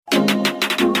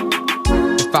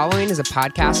following is a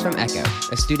podcast from Echo,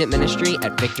 a student ministry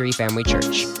at Victory Family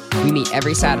Church. We meet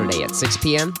every Saturday at 6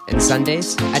 p.m. and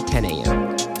Sundays at 10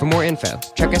 a.m. For more info,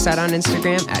 check us out on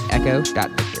Instagram at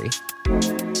echo.victory.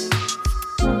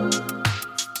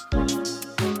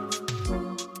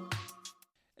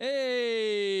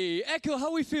 Hey, Echo,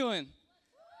 how we feeling?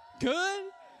 Good?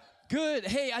 Good.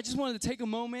 Hey, I just wanted to take a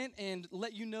moment and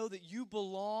let you know that you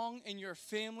belong in your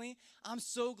family. I'm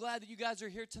so glad that you guys are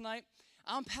here tonight.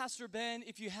 I'm Pastor Ben,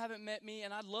 if you haven't met me,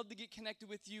 and I'd love to get connected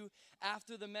with you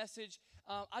after the message.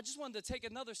 I just wanted to take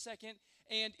another second,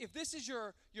 and if this is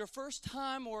your first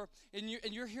time and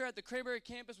you're here at the Cranberry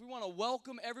campus, we want to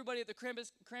welcome everybody at the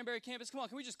Cranberry campus. Come on,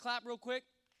 can we just clap real quick?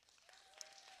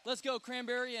 Let's go,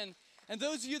 Cranberry. And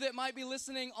those of you that might be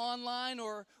listening online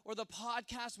or the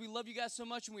podcast, we love you guys so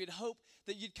much, and we'd hope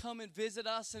that you'd come and visit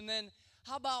us. And then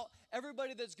how about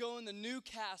everybody that's going to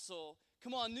Newcastle?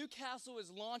 Come on, Newcastle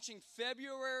is launching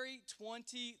February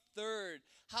 23rd.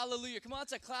 Hallelujah. Come on,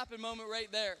 it's a clapping moment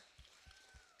right there.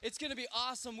 It's going to be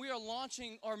awesome. We are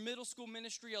launching our middle school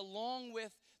ministry along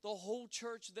with the whole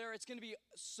church there. It's going to be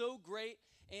so great.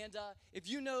 And if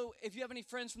you have any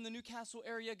friends from the Newcastle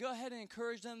area, go ahead and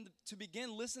encourage them to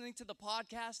begin listening to the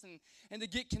podcast and to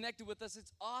get connected with us.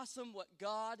 It's awesome what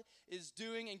God is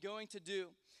doing and going to do.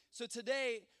 So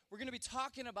today, we're going to be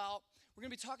talking about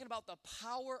the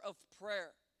power of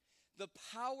prayer. The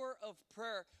power of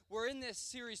prayer. We're in this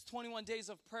series, 21 Days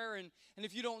of Prayer, and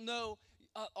if you don't know,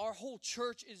 our whole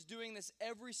church is doing this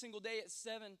every single day at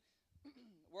 7.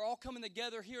 We're all coming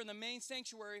together here in the main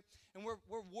sanctuary, and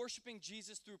we're worshiping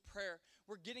Jesus through prayer.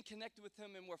 We're getting connected with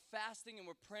Him, and we're fasting, and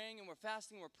we're praying, and we're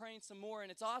fasting, and we're praying some more,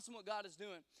 and it's awesome what God is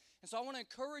doing. And so I want to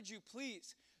encourage you,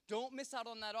 please, don't miss out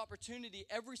on that opportunity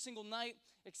every single night,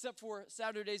 except for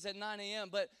Saturdays at 9 a.m.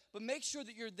 But make sure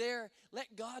that you're there.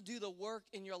 Let God do the work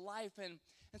in your life. And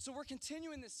so we're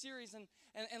continuing this series. And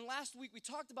last week we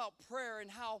talked about prayer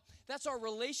and how that's our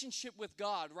relationship with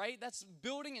God, right? That's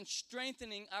building and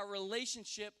strengthening our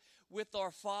relationship with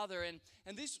our Father.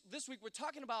 And this week we're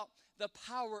talking about the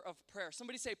power of prayer.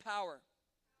 Somebody say power.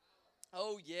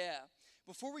 Oh, yeah.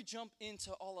 Before we jump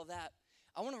into all of that,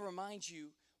 I want to remind you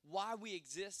why we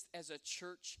exist as a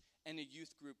church and a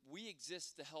youth group. We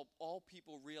exist to help all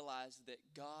people realize that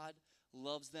God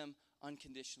loves them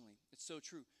unconditionally. It's so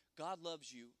true. God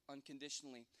loves you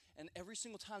unconditionally. And every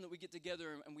single time that we get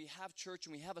together and we have church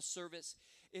and we have a service,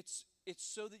 it's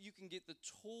so that you can get the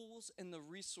tools and the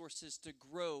resources to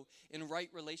grow in right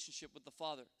relationship with the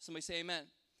Father. Somebody say amen.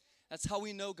 That's how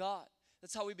we know God.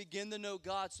 That's how we begin to know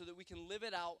God, so that we can live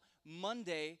it out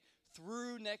Monday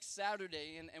through next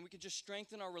Saturday, and we can just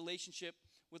strengthen our relationship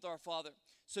with our Father.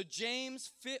 So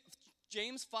James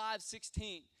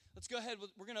 5:16. Let's go ahead.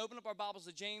 We're going to open up our Bibles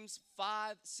to James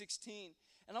 5:16.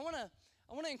 And I want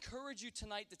to encourage you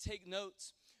tonight to take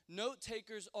notes. Note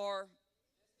takers are,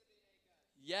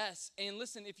 yes. And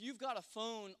listen, if you've got a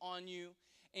phone on you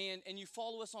and you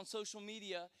follow us on social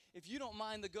media, if you don't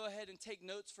mind to go ahead and take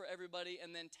notes for everybody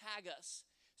and then tag us,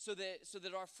 so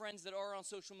that our friends that are on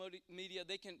social media,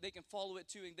 they can follow it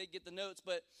too and they get the notes.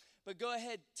 But go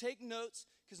ahead, take notes,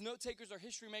 because note takers are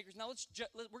history makers. Now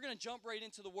we're going to jump right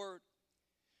into the Word.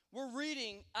 We're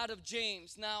reading out of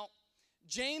James. Now,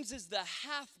 James is the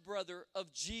half-brother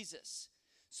of Jesus.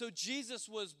 So Jesus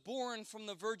was born from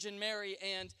the Virgin Mary,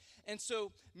 and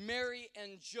so Mary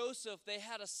and Joseph, they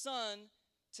had a son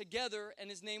together,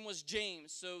 and his name was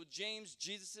James. So James,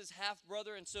 Jesus'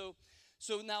 half-brother, and so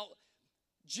now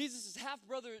Jesus'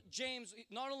 half-brother, James,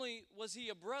 not only was he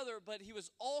a brother, but he was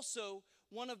also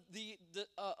one of the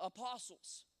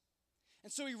apostles.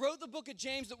 And so he wrote the book of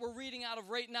James that we're reading out of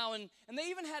right now, and they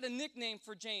even had a nickname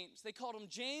for James. They called him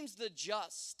James the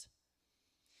Just.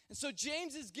 And so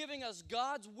James is giving us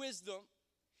God's wisdom.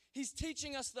 He's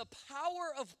teaching us the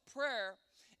power of prayer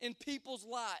in people's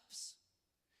lives.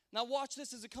 Now watch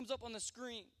this as it comes up on the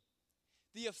screen.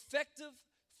 The effective,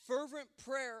 fervent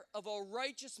prayer of a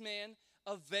righteous man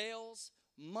avails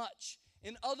much.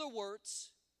 In other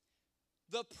words,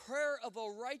 the prayer of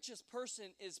a righteous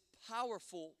person is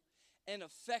powerful and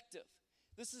effective.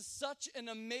 This is such an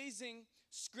amazing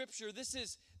scripture. This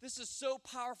is so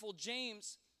powerful.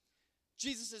 James,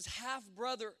 Jesus'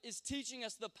 half-brother, is teaching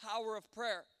us the power of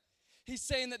prayer. He's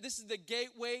saying that this is the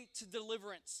gateway to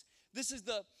deliverance. This is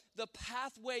the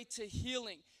pathway to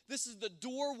healing. This is the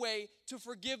doorway to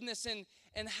forgiveness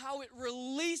and how it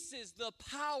releases the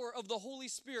power of the Holy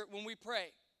Spirit when we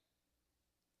pray.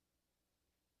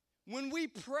 When we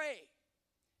pray,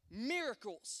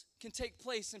 miracles can take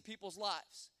place in people's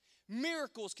lives.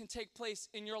 Miracles can take place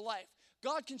in your life.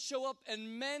 God can show up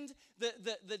and mend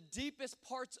the deepest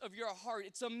parts of your heart.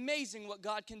 It's amazing what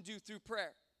God can do through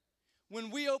prayer. when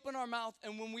we open our mouth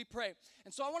and when we pray.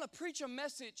 And so I want to preach a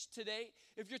message today.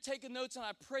 If you're taking notes, and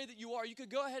I pray that you are, you could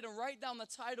go ahead and write down the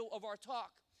title of our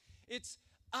talk. It's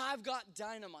I've Got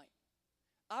Dynamite.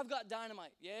 I've got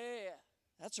dynamite. Yeah,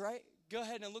 that's right. Go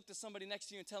ahead and look to somebody next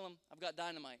to you and tell them, I've got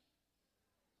dynamite.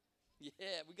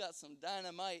 Yeah, we got some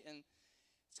dynamite, and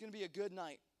it's going to be a good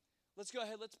night. Let's go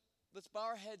ahead. Let's bow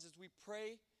our heads as we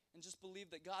pray and just believe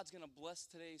that God's going to bless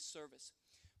today's service.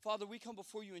 Father, we come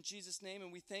before you in Jesus' name,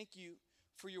 and we thank you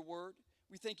for your word.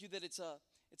 We thank you that it's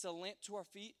a lamp to our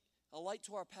feet, a light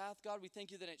to our path. God, we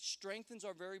thank you that it strengthens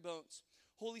our very bones.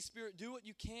 Holy Spirit, do what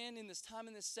you can in this time,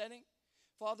 in this setting.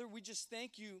 Father, we just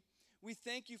thank you. We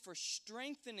thank you for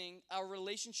strengthening our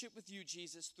relationship with you,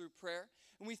 Jesus, through prayer.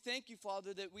 And we thank you,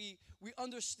 Father, that we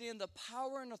understand the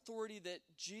power and authority that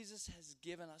Jesus has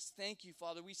given us. Thank you,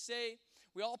 Father.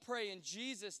 We all pray in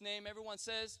Jesus' name. Everyone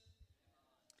says,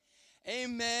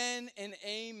 amen and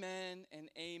amen and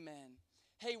amen.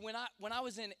 Hey, when I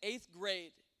was in 8th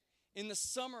grade, in the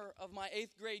summer of my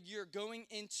 8th grade year, going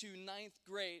into 9th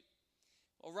grade,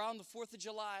 around the 4th of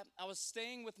July, I was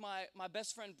staying with my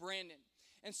best friend, Brandon.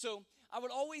 And so I would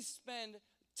always spend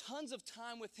tons of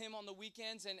time with him on the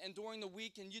weekends and during the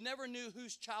week, and you never knew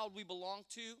whose child we belonged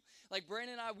to. Like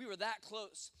Brandon and I, we were that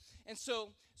close. And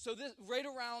so this right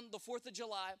around the 4th of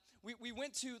July, we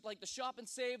went to like the Shop and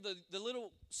Save, the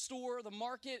little store, the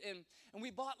market, and we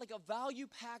bought like a value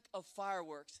pack of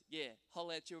fireworks. Yeah,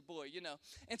 holla at your boy, you know.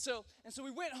 And so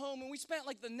we went home and we spent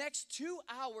like the next 2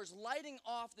 hours lighting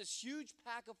off this huge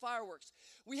pack of fireworks.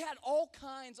 We had all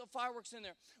kinds of fireworks in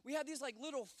there. We had these like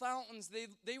little fountains.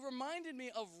 They reminded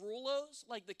me of Rolos,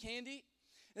 like the candy.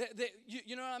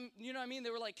 You know what I mean?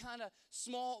 They were like kind of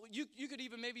small. You could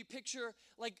even maybe picture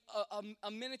like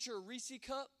a miniature Reese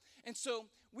cup. And so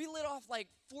we lit off like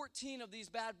 14 of these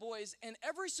bad boys, and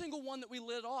every single one that we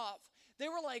lit off, they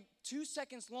were like 2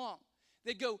 seconds long.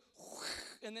 They'd go,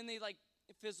 and then they like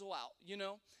fizzle out, you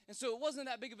know? And so it wasn't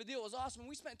that big of a deal. It was awesome. And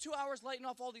we spent 2 hours lighting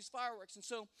off all these fireworks. And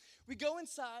so we go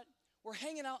inside. We're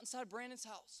hanging out inside Brandon's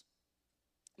house.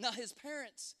 Now his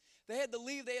parents, they had to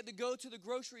leave. They had to go to the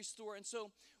grocery store. And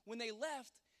so when they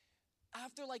left,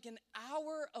 after like an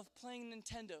hour of playing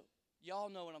Nintendo, y'all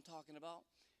know what I'm talking about.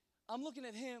 I'm looking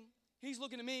at him. He's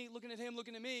looking at me, looking at him,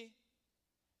 looking at me.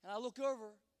 And I look over,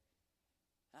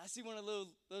 and I see one of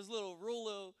those little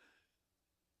Rolo,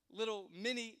 little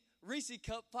mini Reese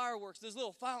cup fireworks, those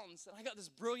little fountains. And I got this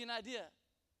brilliant idea.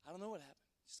 I don't know what happened.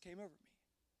 It just came over me.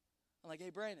 I'm like, hey,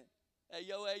 Brandon. Hey,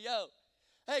 yo.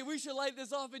 Hey, we should light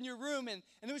this off in your room. And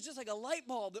it was just like a light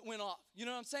bulb that went off. You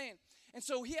know what I'm saying? And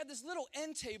so he had this little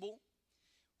end table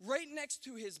right next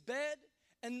to his bed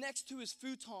and next to his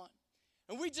futon.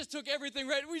 And we just took everything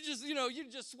right. We just, you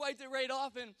just swiped it right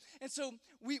off. And so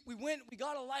we went, we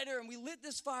got a lighter, and we lit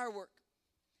this firework.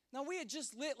 Now, we had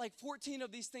just lit like 14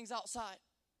 of these things outside.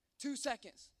 2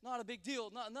 seconds. Not a big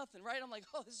deal. Nothing, right? I'm like,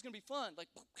 oh, this is going to be fun. Like,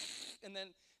 and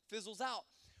then fizzles out.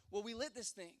 Well, we lit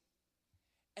this thing.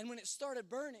 And when it started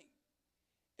burning,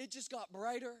 it just got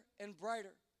brighter and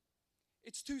brighter.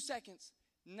 It's 2 seconds.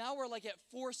 Now we're like at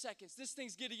 4 seconds. This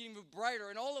thing's getting even brighter.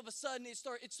 And all of a sudden, it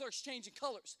starts changing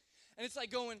colors. And it's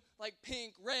like going like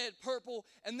pink, red, purple.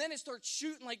 And then it starts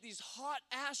shooting like these hot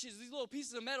ashes, these little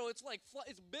pieces of metal. It's like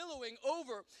it's billowing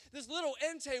over this little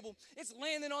end table. It's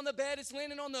landing on the bed. It's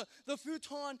landing on the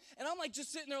futon. And I'm like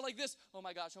just sitting there like this. Oh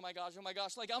my gosh.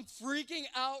 Like I'm freaking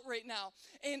out right now.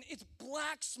 And it's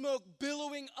black smoke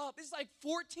billowing up. It's like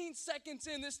 14 seconds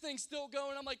in. This thing's still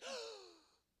going. I'm like,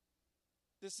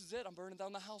 this is it. I'm burning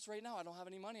down the house right now. I don't have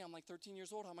any money. I'm like 13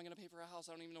 years old. How am I going to pay for a house?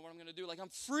 I don't even know what I'm going to do. Like, I'm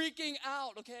freaking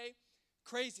out, okay?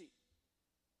 Crazy.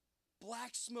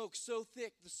 Black smoke so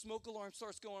thick, the smoke alarm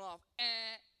starts going off.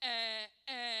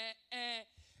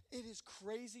 It is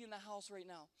crazy in the house right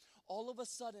now. All of a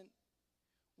sudden,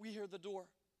 we hear the door.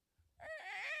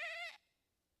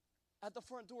 At the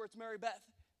front door, it's Mary Beth,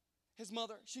 his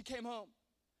mother. She came home.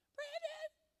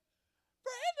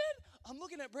 Brandon! I'm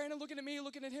looking at Brandon, looking at me,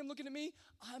 looking at him, looking at me.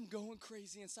 I'm going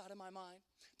crazy inside of my mind.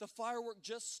 The firework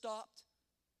just stopped.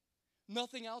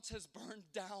 Nothing else has burned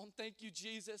down, thank you,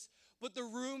 Jesus. But the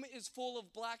room is full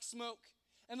of black smoke,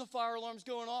 and the fire alarm's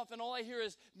going off, and all I hear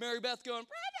is Mary Beth going,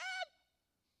 Brandon!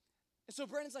 And so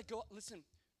Brandon's like, go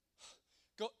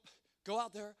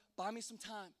out there, buy me some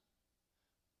time.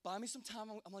 Buy me some time.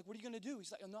 I'm like, what are you going to do?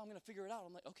 He's like, no, I'm going to figure it out.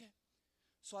 I'm like, okay.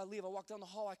 So I leave. I walk down the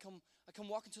hall. I come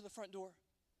walking to the front door.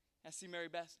 I see Mary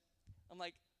Beth. I'm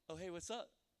like, oh, hey, what's up?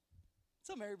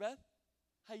 What's up, Mary Beth?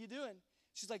 How you doing?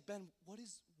 She's like, Ben, what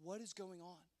is going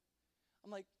on? I'm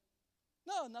like,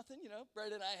 no, nothing,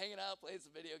 Brandon and I hanging out, playing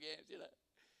some video games,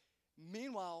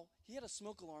 Meanwhile, he had a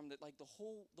smoke alarm that like the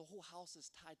whole house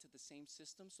is tied to the same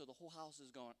system, so the whole house is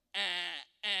going,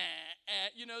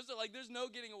 so like there's no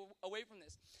getting away from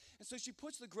this. And so she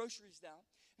puts the groceries down,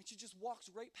 and she just walks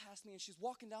right past me, and she's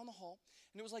walking down the hall,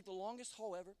 and it was like the longest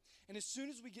hall ever. And as soon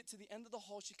as we get to the end of the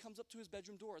hall, she comes up to his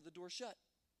bedroom door, the door shut.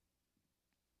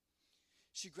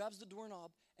 She grabs the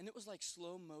doorknob, and it was like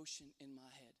slow motion in my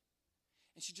head.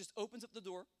 And she just opens up the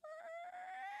door,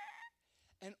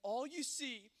 and all you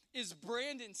see is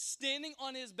Brandon standing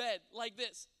on his bed like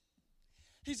this.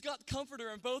 He's got the comforter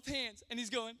in both hands, and he's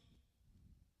going.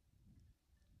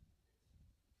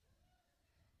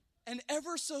 And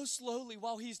ever so slowly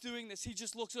while he's doing this, he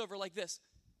just looks over like this.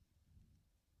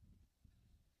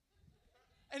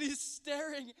 And he's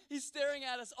staring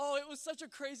at us. Oh, it was such a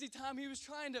crazy time. He was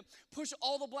trying to push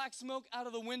all the black smoke out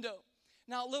of the window.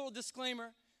 Now, a little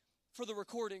disclaimer for the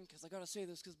recording, because I got to say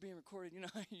this because being recorded,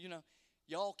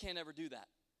 y'all can't ever do that.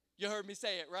 You heard me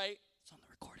say it, right? It's on the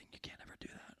recording. You can't ever do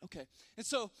that. Okay. And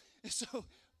so,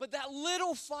 but that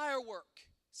little firework,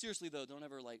 seriously though, don't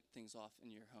ever light things off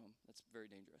in your home. That's very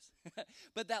dangerous.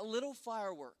 But that little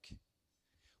firework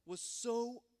was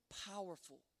so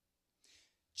powerful.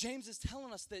 James is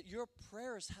telling us that your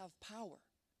prayers have power.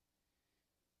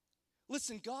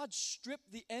 Listen, God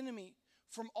stripped the enemy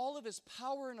from all of his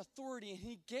power and authority, and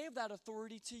he gave that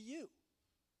authority to you.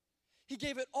 He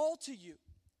gave it all to you.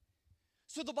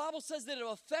 So the Bible says that an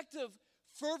effective,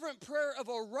 fervent prayer of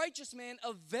a righteous man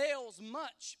avails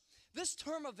much. This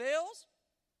term avails,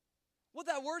 what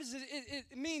that word is,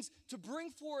 it means to bring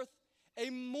forth a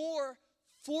more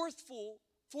forceful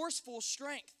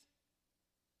strength.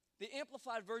 The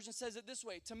Amplified Version says it this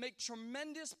way: to make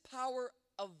tremendous power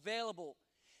available,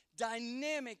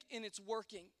 dynamic in its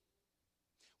working.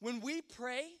 When we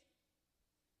pray,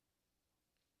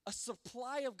 a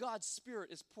supply of God's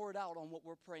Spirit is poured out on what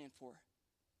we're praying for.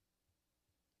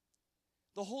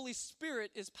 The Holy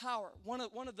Spirit is power. One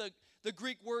of the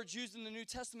Greek words used in the New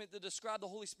Testament to describe the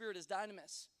Holy Spirit is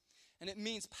dynamis, and it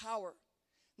means power.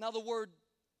 Now, the word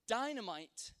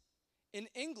dynamite in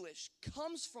English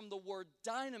comes from the word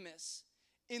dynamis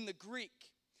in the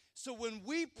Greek. So when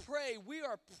we pray, we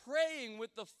are praying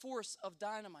with the force of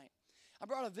dynamite. I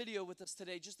brought a video with us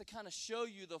today just to kind of show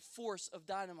you the force of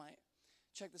dynamite.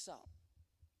 Check this out.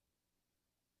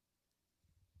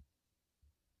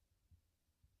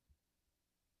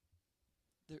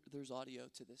 There's audio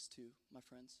to this too, my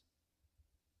friends.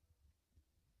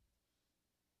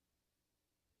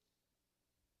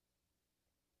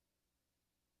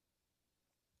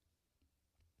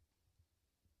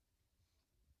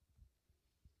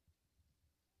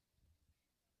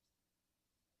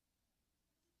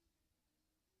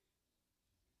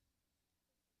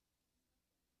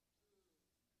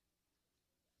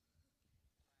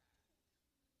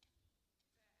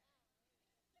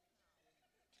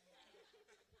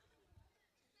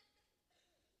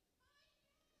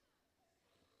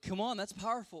 Come on, that's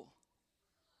powerful.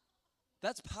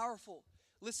 That's powerful.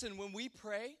 Listen, when we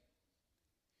pray,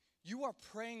 you are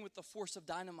praying with the force of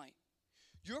dynamite.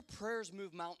 Your prayers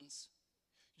move mountains.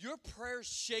 Your prayers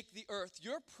shake the earth.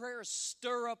 Your prayers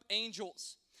stir up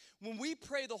angels. When we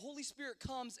pray, the Holy Spirit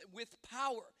comes with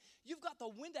power. You've got the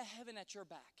wind of heaven at your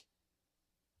back.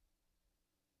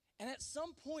 And at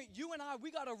some point, you and I,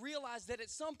 we got to realize that at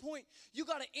some point, you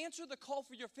got to answer the call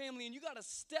for your family, and you got to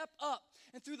step up.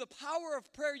 And through the power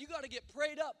of prayer, you got to get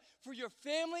prayed up for your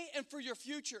family and for your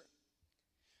future.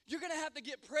 You're going to have to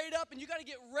get prayed up, and you got to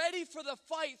get ready for the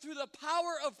fight through the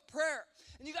power of prayer.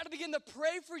 And you got to begin to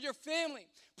pray for your family.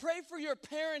 Pray for your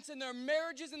parents and their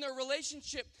marriages and their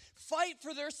relationship. Fight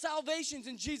for their salvations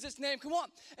in Jesus' name. Come on.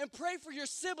 And pray for your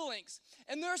siblings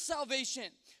and their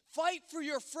salvation. Fight for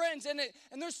your friends. And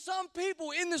there's some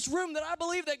people in this room that I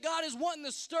believe that God is wanting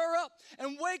to stir up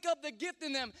and wake up the gift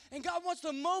in them. And God wants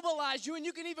to mobilize you, and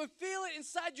you can even feel it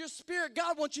inside your spirit.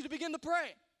 God wants you to begin to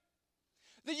pray.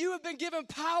 That you have been given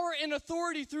power and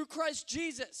authority through Christ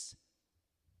Jesus.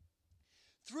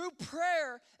 Through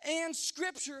prayer and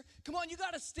scripture. Come on, you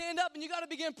got to stand up and you got to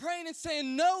begin praying and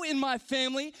saying, no in my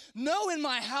family, no in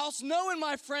my house, no in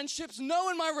my friendships, no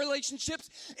in my relationships.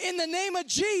 In the name of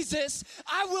Jesus,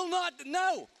 I will not,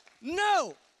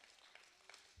 no.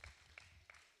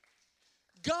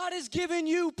 God has given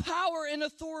you power and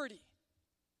authority.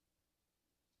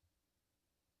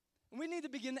 And we need to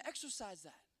begin to exercise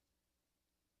that.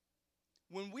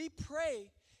 When we pray,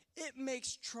 it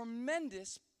makes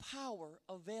tremendous power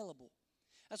available.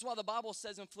 That's why the Bible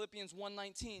says in Philippians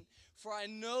 1:19, for I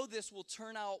know this will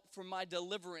turn out for my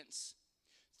deliverance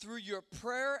through your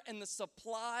prayer and the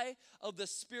supply of the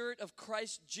Spirit of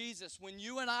Christ Jesus. When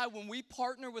you and I, when we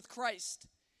partner with Christ,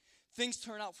 things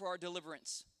turn out for our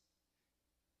deliverance.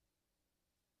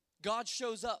 God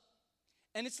shows up,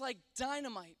 and it's like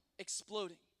dynamite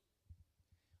exploding.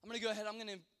 I'm going to go ahead. I'm going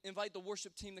to invite the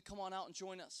worship team to come on out and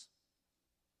join us.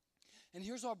 And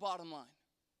here's our bottom line.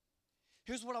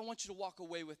 Here's what I want you to walk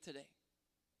away with today.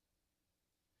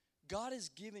 God has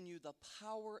given you the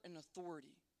power and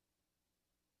authority.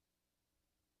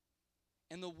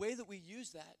 And the way that we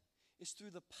use that is through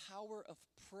the power of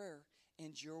prayer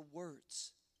and your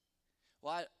words.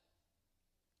 Well,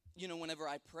 whenever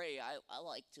I pray, I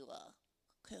like to,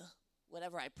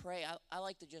 whenever I pray, I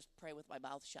like to just pray with my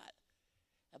mouth shut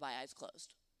and my eyes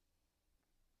closed.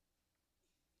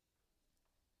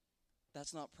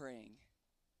 That's not praying.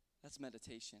 That's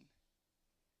meditation.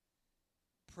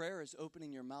 Prayer is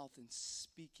opening your mouth and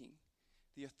speaking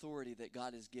the authority that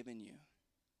God has given you.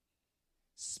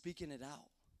 Speaking it out.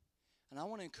 And I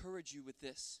want to encourage you with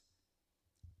this.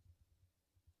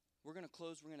 We're going to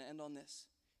close. We're going to end on this.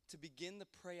 To begin to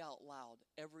pray out loud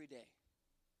every day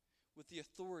with the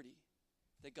authority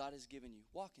that God has given you.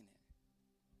 Walk in it.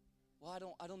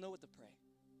 Well, I don't know what to pray.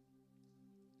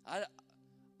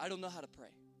 I don't know how to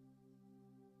pray.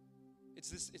 It's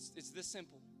this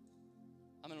simple.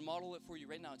 I'm going to model it for you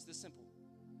right now. It's this simple.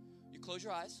 You close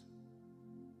your eyes.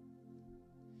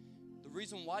 The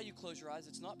reason why you close your eyes,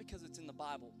 it's not because it's in the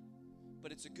Bible,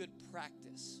 but it's a good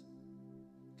practice.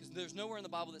 Because there's nowhere in the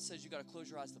Bible that says you got to close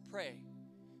your eyes to pray.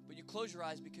 But you close your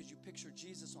eyes because you picture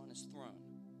Jesus on his throne.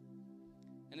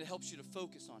 And it helps you to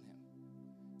focus on him.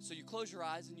 So you close your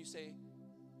eyes and you say,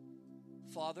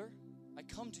 Father, I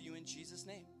come to you in Jesus'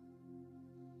 name.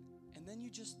 And then you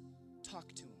just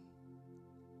talk to him.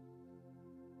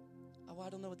 Oh, I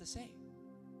don't know what to say.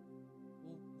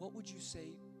 Well, what would you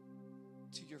say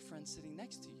to your friend sitting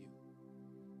next to you?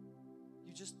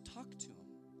 You just talk to him.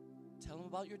 Tell him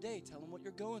about your day. Tell him what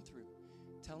you're going through.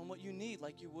 Tell him what you need,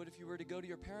 like you would if you were to go to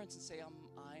your parents and say,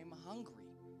 I'm hungry.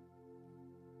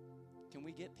 Can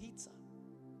we get pizza?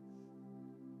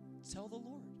 Tell the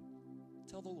Lord.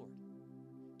 Tell the Lord.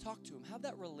 Talk to him. Have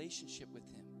that relationship with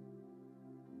him.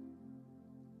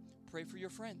 Pray for your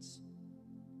friends.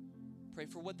 Pray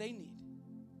for what they need.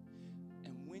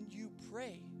 And when you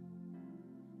pray,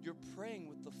 you're praying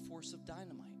with the force of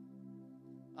dynamite.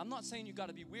 I'm not saying you got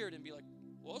to be weird and be like,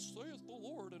 thus saith the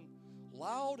Lord, and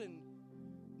loud and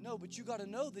no, but you got to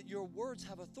know that your words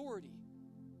have authority.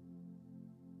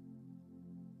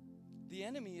 The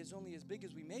enemy is only as big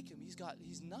as we make him. He's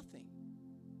nothing.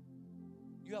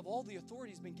 You have all the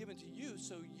authority has been given to you,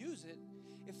 so use it.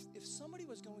 If somebody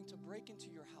was going to break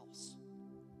into your house,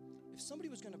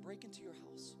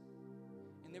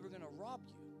 and they were going to rob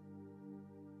you,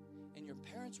 and your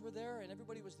parents were there and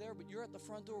everybody was there, but you're at the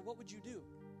front door, what would you do?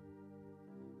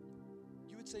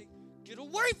 You would say, get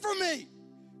away from me!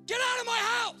 Get out of my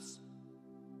house!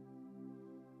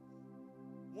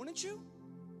 Wouldn't you?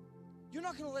 You're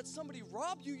not going to let somebody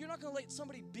rob you. You're not going to let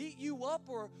somebody beat you up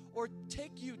or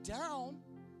take you down.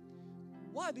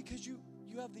 Why? Because you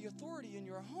have the authority in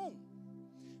your home.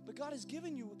 But God has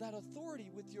given you that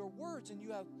authority with your words, and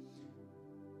your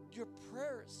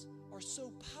prayers are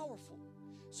so powerful.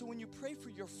 So when you pray for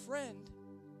your friend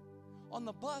on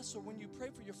the bus, or when you pray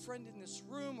for your friend in this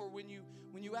room, or when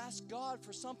you ask God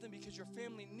for something because your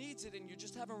family needs it and you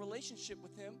just have a relationship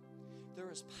with him, there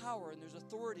is power and there's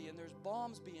authority and there's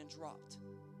bombs being dropped.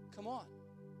 Come on.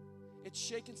 It's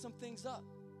shaking some things up.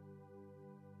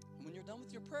 And when you're done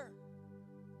with your prayer,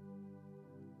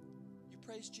 you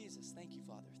praise Jesus. Thank you,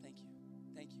 Father. Thank you.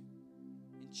 Thank you.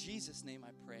 In Jesus' name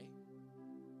I pray.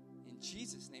 In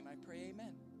Jesus' name I pray,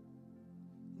 amen.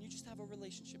 And you just have a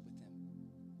relationship with him.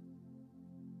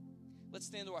 Let's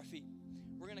stand to our feet.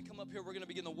 We're going to come up here. We're going to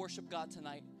begin to worship God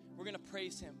tonight. We're going to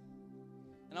praise him.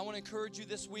 And I want to encourage you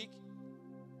this week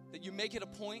that you make it a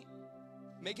point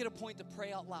to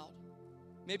pray out loud.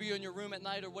 Maybe you're in your room at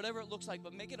night or whatever it looks like,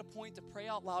 but make it a point to pray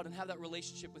out loud and have that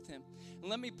relationship with him. And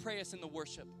let me pray us in the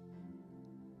worship.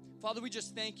 Father, we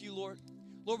just thank you, Lord.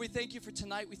 Lord, we thank you for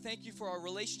tonight. We thank you for our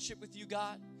relationship with you,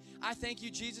 God. I thank you,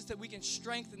 Jesus, that we can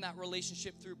strengthen that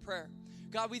relationship through prayer.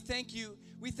 God, we thank you.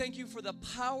 We thank you for the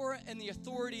power and the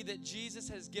authority that Jesus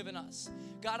has given us.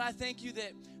 God, I thank you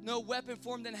that no weapon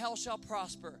formed in hell shall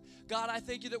prosper. God, I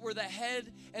thank you that we're the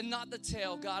head and not the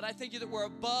tail. God, I thank you that we're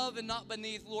above and not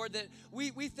beneath. Lord, that we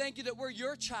thank you that we're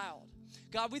your child.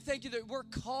 God, we thank you that we're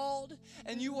called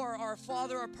and you are our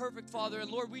Father, our perfect Father.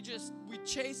 And Lord, we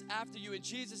chase after you. In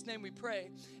Jesus' name we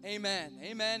pray. Amen.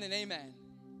 Amen and amen.